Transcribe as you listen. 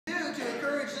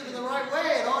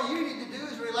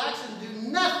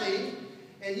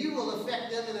And you will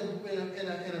affect them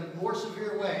in a more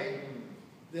severe way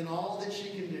than all that she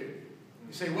can do.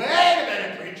 You say, wait a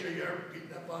minute, preacher, you're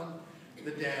beating up on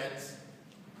the dads.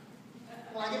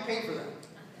 Well, I get paid for that.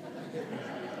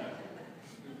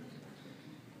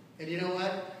 And you know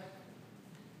what?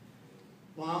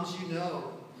 Moms, you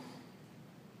know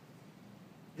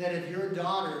that if your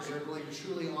daughters are going to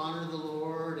truly honor the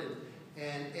Lord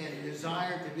and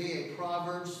desire to be a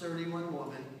Proverbs 31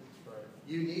 woman,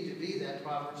 you need to be that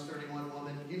Proverbs 31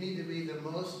 woman. You need to be the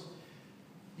most,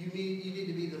 you need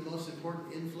to be the most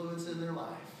important influence in their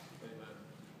life.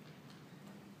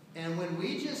 And when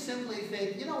we just simply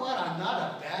think, you know what, I'm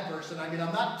not a bad person. I mean,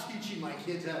 I'm not teaching my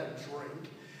kids how to drink.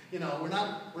 You know, we're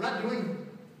not doing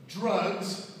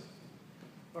drugs,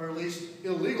 or at least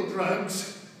illegal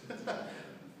drugs.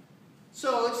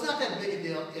 So it's not that big a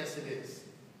deal. Yes, it is.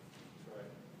 Right.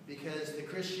 Because the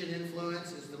Christian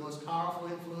influence is the most powerful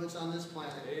influence on this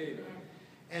planet. Amen.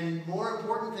 And more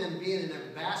important than being an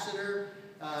ambassador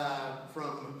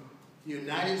from the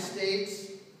United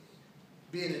States,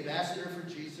 be an ambassador for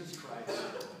Jesus Christ.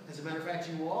 As a matter of fact,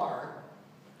 you are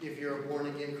if you're a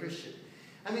born-again Christian.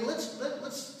 I mean, let's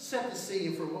set the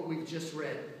scene for what we've just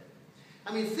read.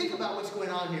 I mean, think about what's going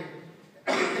on here.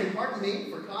 And pardon me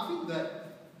for coughing,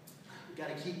 but we've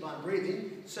got to keep on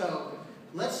breathing. So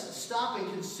let's stop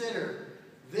and consider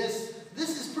this.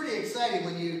 This is pretty exciting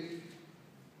when you...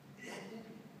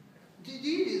 Do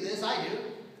you do this? I do.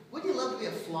 Wouldn't you love to be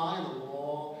a fly on the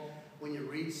wall when you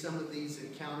read some of these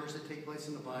encounters that take place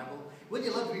in the Bible? Wouldn't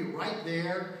you love to be right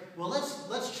there? Well,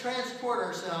 let's transport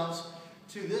ourselves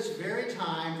to this very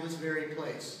time, this very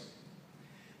place.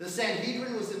 The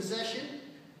Sanhedrin was in session.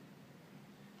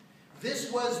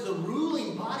 This was the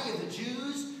ruling body of the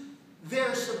Jews.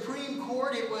 Their Supreme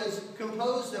Court, it was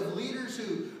composed of leaders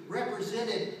who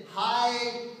represented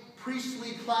high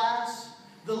priestly class,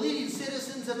 the leading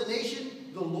citizens of the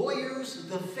nation, the lawyers,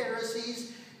 the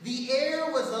Pharisees. The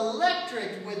air was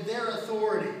electric with their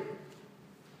authority.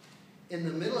 In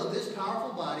the middle of this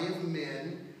powerful body of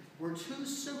men were two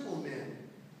simple men,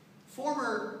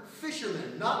 former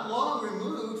fishermen, not long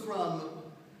removed from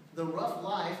the rough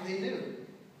life they knew.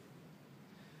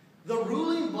 The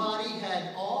ruling body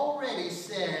had already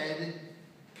said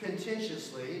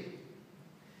contentiously,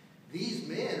 these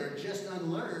men are just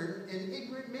unlearned and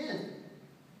ignorant men.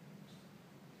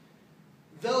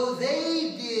 Though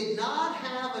they did not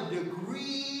have a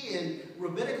degree in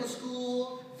rabbinical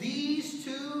school, these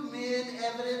two men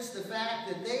evidenced the fact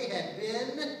that they had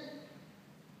been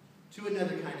to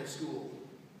another kind of school.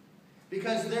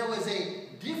 Because there was a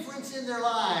difference in their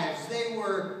lives. They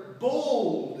were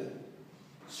bold.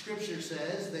 Scripture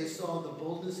says they saw the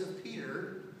boldness of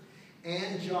Peter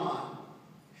and John.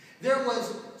 There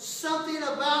was something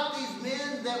about these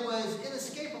men that was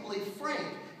inescapably frank.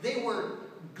 They were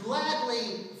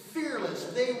gladly fearless.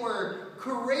 They were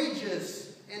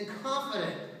courageous and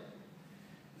confident.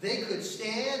 They could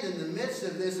stand in the midst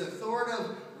of this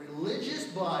authoritative religious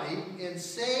body and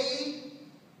say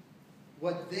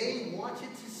what they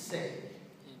wanted to say.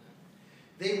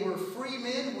 They were free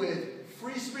men with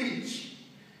free speech.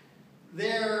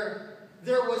 There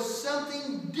was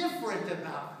something different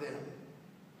about them.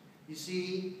 You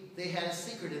see, they had a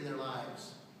secret in their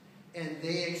lives, and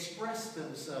they expressed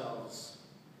themselves.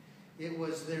 It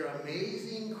was their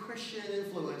amazing Christian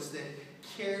influence that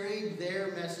carried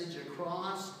their message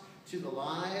across to the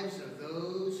lives of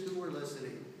those who were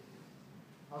listening.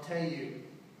 I'll tell you,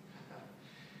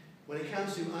 when it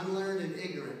comes to unlearned and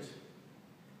ignorant,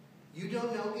 you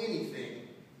don't know anything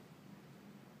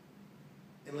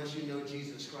unless you know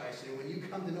Jesus Christ. And when you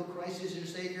come to know Christ as your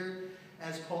Savior,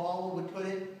 as Paul would put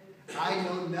it, I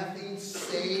know nothing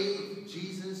save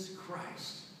Jesus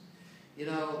Christ. You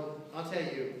know, I'll tell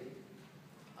you,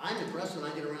 I'm impressed when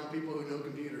I get around people who know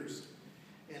computers.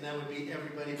 And that would be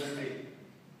everybody but me.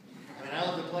 I mean, I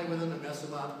love to play with them and mess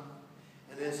them up.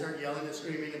 And then start yelling and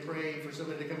screaming and praying for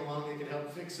somebody to come along that can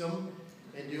help fix them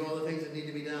and do all the things that need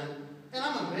to be done. And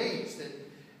I'm amazed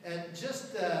at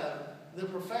just the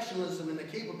professionalism and the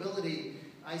capability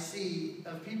I see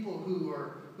of people who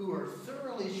are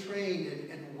thoroughly trained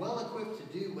and well-equipped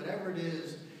to do whatever it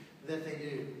is that they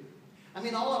do. I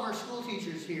mean, all of our school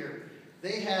teachers here,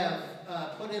 they have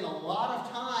put in a lot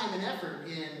of time and effort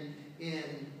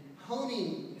in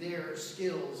honing their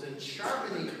skills and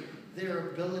sharpening their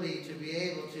ability to be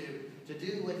able to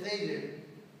do what they do.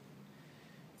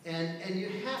 And you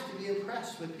have to be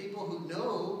impressed with people who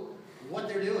know what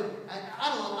they're doing. I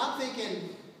don't know, I'm thinking,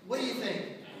 what do you think?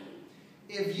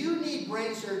 If you need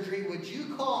brain surgery, would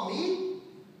you call me?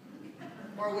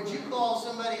 Or would you call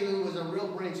somebody who was a real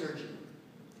brain surgeon?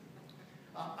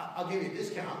 I'll give you a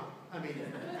discount. I mean,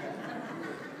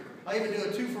 I even do a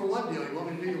 2-for-1 deal. You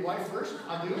want me to do your wife first?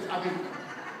 I'll do it. I mean,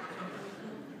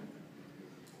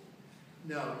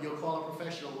 no, you'll call a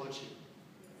professional, won't you?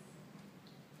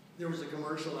 There was a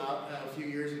commercial out a few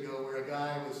years ago where a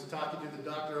guy was talking to the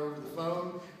doctor over the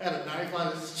phone, had a knife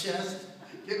on his chest,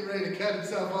 getting ready to cut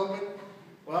himself open.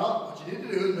 Well, what you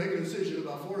need to do is make a incision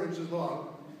about 4 inches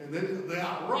long, and then,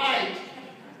 yeah, right!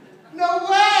 No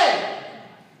way!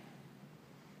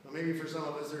 Well, maybe for some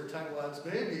of us that are tightwads,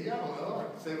 maybe, I don't know,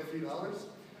 I can save a few dollars.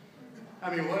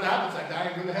 I mean, what happens? I die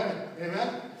and go to heaven.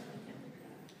 Amen?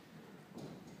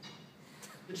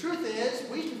 The truth is,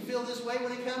 we can feel this way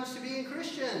when it comes to being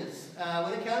Christians,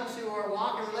 when it comes to our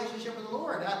walk and relationship with the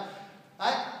Lord.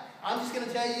 I'm just going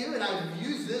to tell you, and I've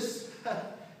used this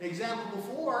example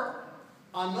before,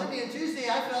 on Monday and Tuesday,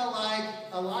 I felt like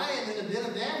a lion in the den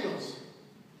of Daniels.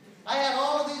 I had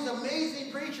all of these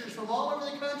amazing preachers from all over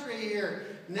the country here,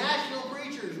 national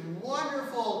preachers,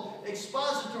 wonderful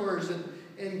expositors,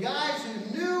 and guys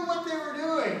who knew what they were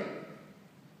doing.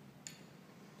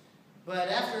 But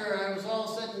after I was all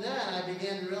said and done, I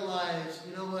began to realize,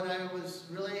 you know what I was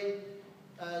really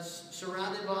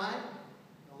surrounded by?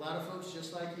 A lot of folks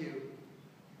just like you.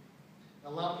 A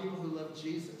lot of people who love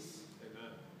Jesus.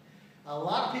 Amen. A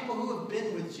lot of people who have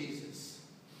been with Jesus.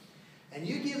 And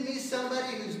you give me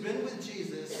somebody who's been with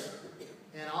Jesus,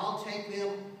 and I'll take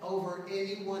them over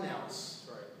anyone else.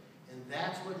 That's right. And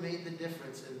that's what made the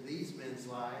difference in these men's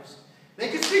lives. They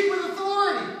could speak with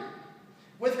authority,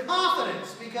 with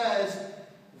confidence, because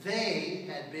they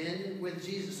had been with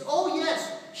Jesus. Oh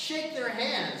yes, shake their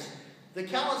hands. The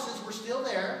calluses were still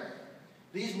there.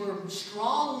 These were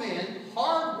strong men,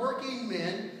 hard-working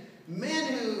men,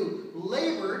 men who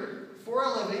labored for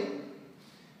a living.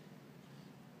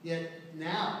 Yet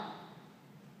now,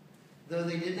 though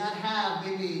they did not have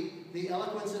maybe the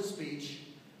eloquence of speech,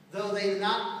 though they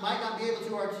might not be able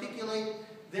to articulate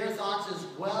their thoughts as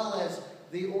well as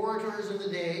the orators of the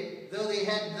day, though they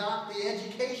had not the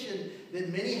education that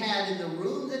many had in the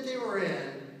room that they were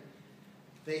in,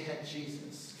 they had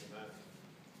Jesus. Amen.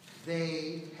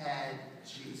 They had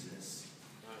Jesus.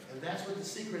 And that's what the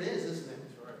secret is, isn't it?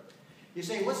 That's right. You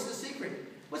say, what's the secret?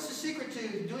 What's the secret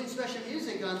to doing special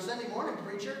music on Sunday morning,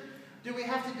 preacher? Do we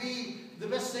have to be the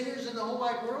best singers in the whole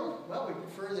wide world? Well, we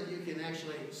prefer that you can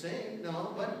actually sing.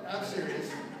 No, but I'm serious.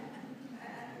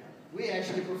 We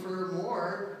actually prefer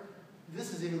more.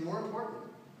 This is even more important.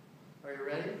 Are you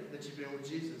ready? That you've been with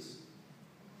Jesus.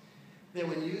 That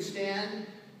when you stand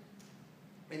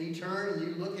and you turn and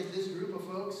you look at this group of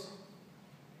folks,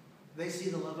 they see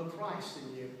the love of Christ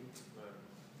in you.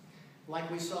 Like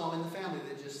we saw in the family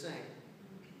that just sang.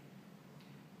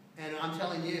 And I'm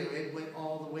telling you, it went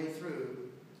all the way through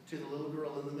to the little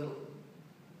girl in the middle.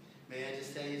 May I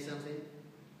just tell you something?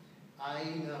 I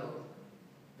know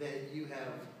that you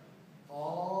have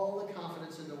all the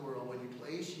confidence in the world when you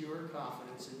place your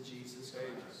confidence in Jesus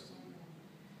Christ.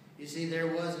 You see, there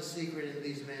was a secret in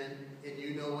these men, and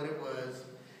you know what it was.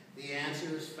 The answer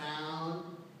is found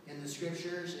in the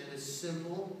Scriptures. It is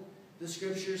simple. The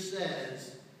Scripture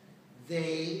says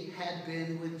they had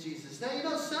been with Jesus. Now, you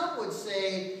know, some would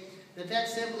say that that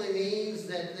simply means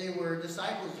that they were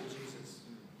disciples of Jesus.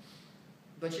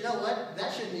 But you know what?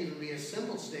 That shouldn't even be a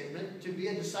simple statement. To be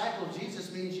a disciple of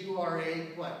Jesus means you are a,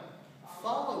 what?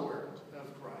 Follower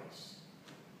of Christ.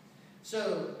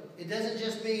 So, it doesn't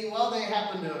just mean, well, they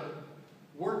happen to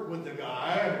work with the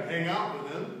guy and hang out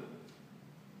with him.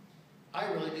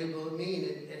 I really do mean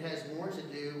it has more to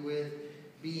do with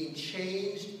being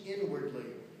changed inwardly.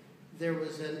 There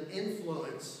was an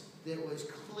influence that was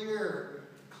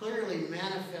clearly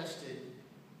manifested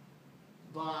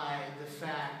by the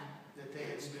fact that they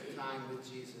had spent time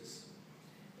with Jesus.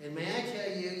 And may I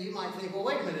tell you, you might think, well,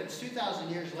 wait a minute, it's 2,000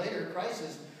 years later, Christ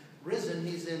is risen,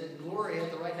 he's in glory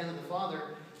at the right hand of the Father.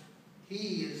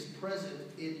 He is present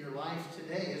in your life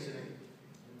today, isn't he?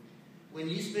 When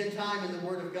you spend time in the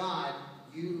Word of God,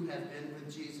 you have been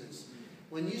with Jesus.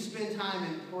 When you spend time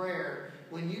in prayer,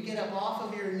 when you get up off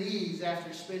of your knees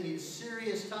after spending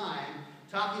serious time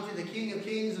talking to the King of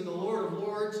Kings and the Lord of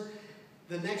Lords,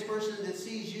 the next person that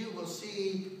sees you will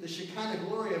see the Shekinah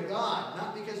glory of God.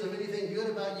 Not because of anything good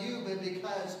about you, but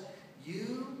because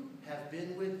you have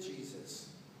been with Jesus.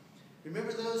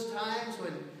 Remember those times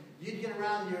when you'd get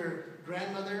around your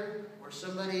grandmother or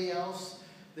somebody else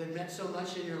that meant so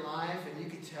much in your life, and you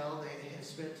could tell they had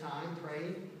spent time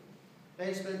praying? They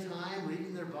had spent time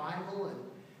reading their Bible,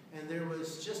 and there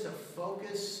was just a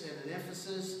focus and an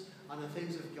emphasis on the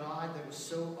things of God that was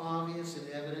so obvious and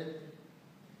evident.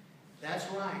 That's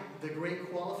right. The great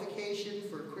qualification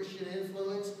for Christian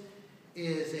influence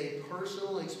is a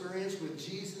personal experience with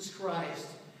Jesus Christ.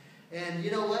 And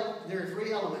you know what? There are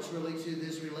three elements really to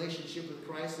this relationship with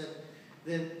Christ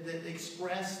that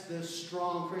express this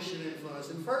strong Christian influence.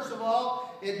 And first of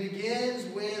all, it begins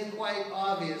with, quite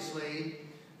obviously,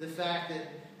 the fact that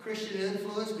Christian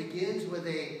influence begins with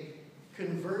a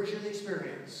conversion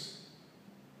experience.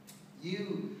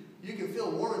 You can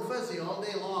feel warm and fuzzy all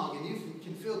day long, and you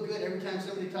can feel good every time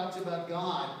somebody talks about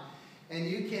God, and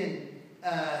you can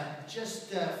just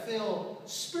feel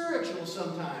spiritual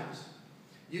sometimes.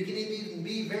 You can even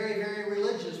be very, very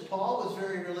religious. Paul was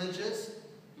very religious.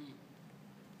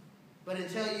 But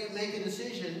until you make a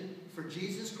decision for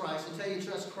Jesus Christ, until you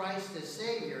trust Christ as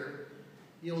Savior,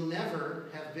 you'll never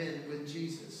have been with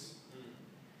Jesus.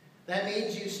 That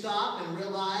means you stop and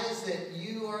realize that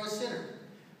you are a sinner,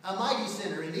 a mighty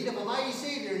sinner, in need of a mighty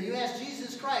Savior, and you ask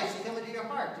Jesus Christ to come into your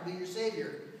heart to be your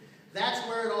Savior. That's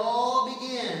where it all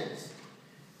begins.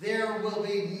 There will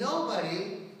be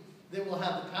nobody that will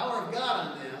have the power of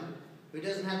God on them who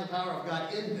doesn't have the power of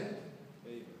God in them.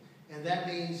 Amen. And that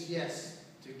means, yes,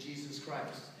 to Jesus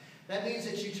Christ. That means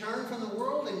that you turn from the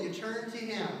world and you turn to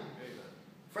Him. Amen.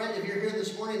 Friend, if you're here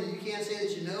this morning and you can't say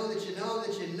that you know, that you know,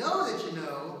 that you know, that you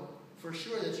know for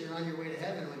sure that you're on your way to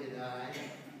heaven when you die,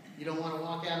 you don't want to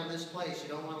walk out of this place. You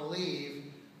don't want to leave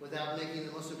without making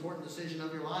the most important decision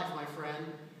of your life, my friend,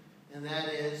 and that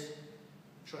is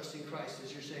trusting Christ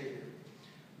as your Savior.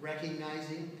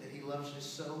 Recognizing that He loves you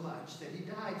so much that He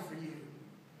died for you.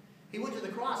 He went to the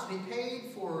cross and He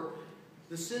paid for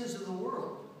the sins of the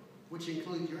world, which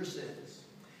include your sins.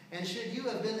 And should you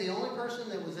have been the only person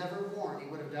that was ever born, He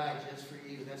would have died just for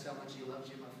you. That's how much He loves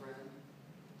you, my friend.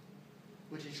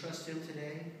 Would you trust Him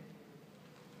today?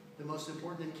 The most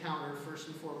important encounter, first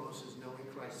and foremost, is knowing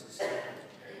Christ as Savior.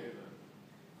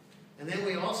 And then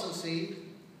we also see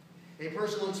a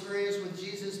personal experience with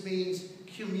Jesus means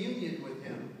communion with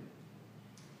Him.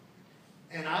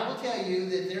 And I will tell you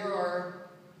that there are,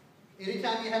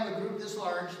 anytime you have a group this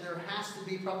large, there has to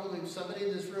be probably somebody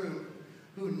in this room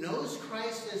who knows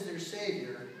Christ as their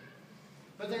Savior,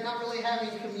 but they're not really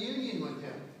having communion with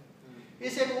Him. You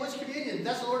say, well, what's communion?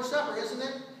 That's the Lord's Supper, isn't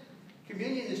it?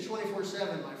 Communion is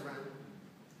 24/7, my friend.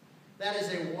 That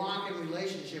is a walk in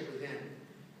relationship with Him.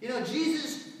 You know,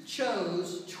 Jesus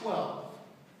chose 12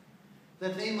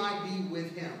 that they might be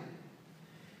with Him.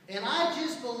 And I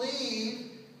just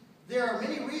believe there are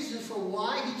many reasons for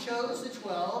why He chose the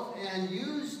 12 and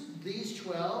used these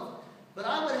 12, but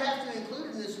I would have to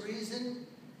include in this reason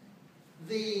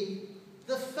the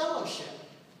fellowship.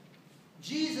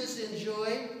 Jesus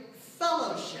enjoyed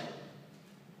fellowship.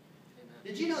 Amen.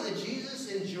 Did you know that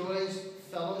Jesus enjoys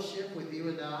fellowship with you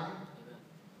and I? Amen.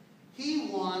 He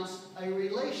wants a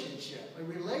relationship. A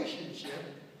relationship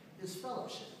is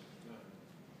fellowship.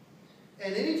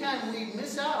 And anytime we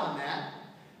miss out on that,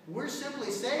 we're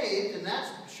simply saved, and that's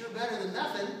sure better than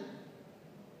nothing.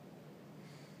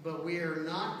 But we are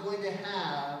not going to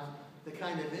have the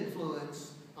kind of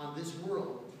influence on this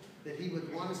world that He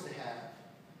would want us to have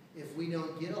if we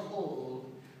don't get a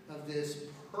hold of this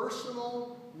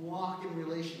personal walk in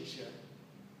relationship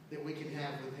that we can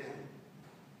have with Him.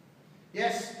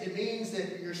 Yes, it means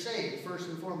that you're saved, first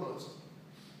and foremost.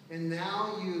 And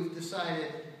now you've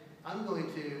decided, I'm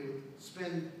going to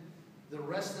spend the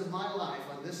rest of my life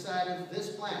on this side of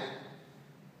this planet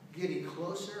getting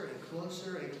closer and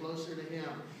closer and closer to Him.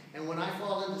 And when I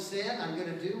fall into sin, I'm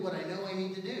going to do what I know I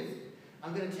need to do.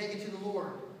 I'm going to take it to the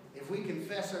Lord. If we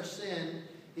confess our sin,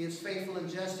 He is faithful and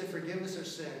just to forgive us our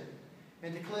sin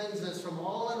and to cleanse us from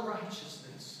all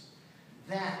unrighteousness.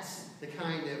 That's the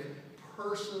kind of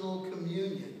personal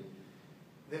communion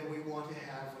that we want to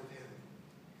have with Him.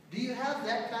 Do you have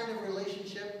that kind of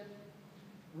relationship?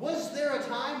 Was there a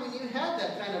time when you had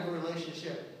that kind of a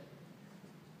relationship?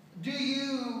 Do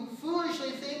you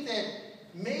foolishly think that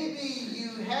maybe you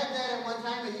had that at one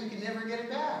time and you can never get it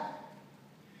back?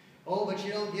 Oh, but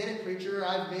you don't get it, preacher.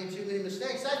 I've made too many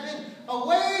mistakes. I've been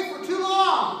away for too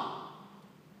long.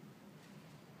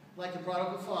 Like the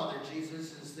prodigal father,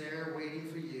 Jesus is there waiting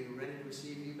for you, ready to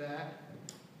receive you back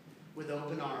with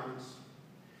open arms.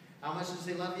 How much does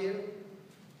He love you?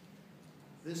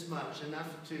 This much, enough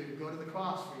to go to the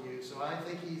cross for you. So I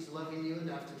think He's loving you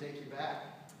enough to take you back.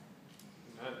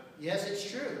 Amen. Yes, it's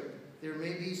true. There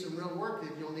may be some real work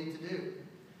that you'll need to do.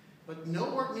 But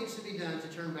no work needs to be done to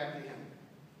turn back to Him.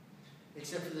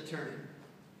 Except for the turning.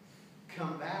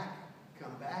 Come back,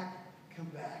 come back, come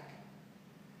back.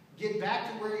 Get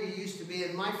back to where you used to be.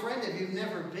 And my friend, if you've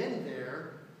never been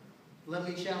there, let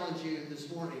me challenge you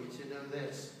this morning to know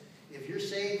this. If you're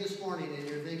saved this morning and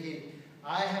you're thinking,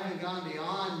 I haven't gone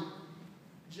beyond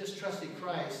just trusting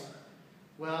Christ,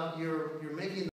 well, you're making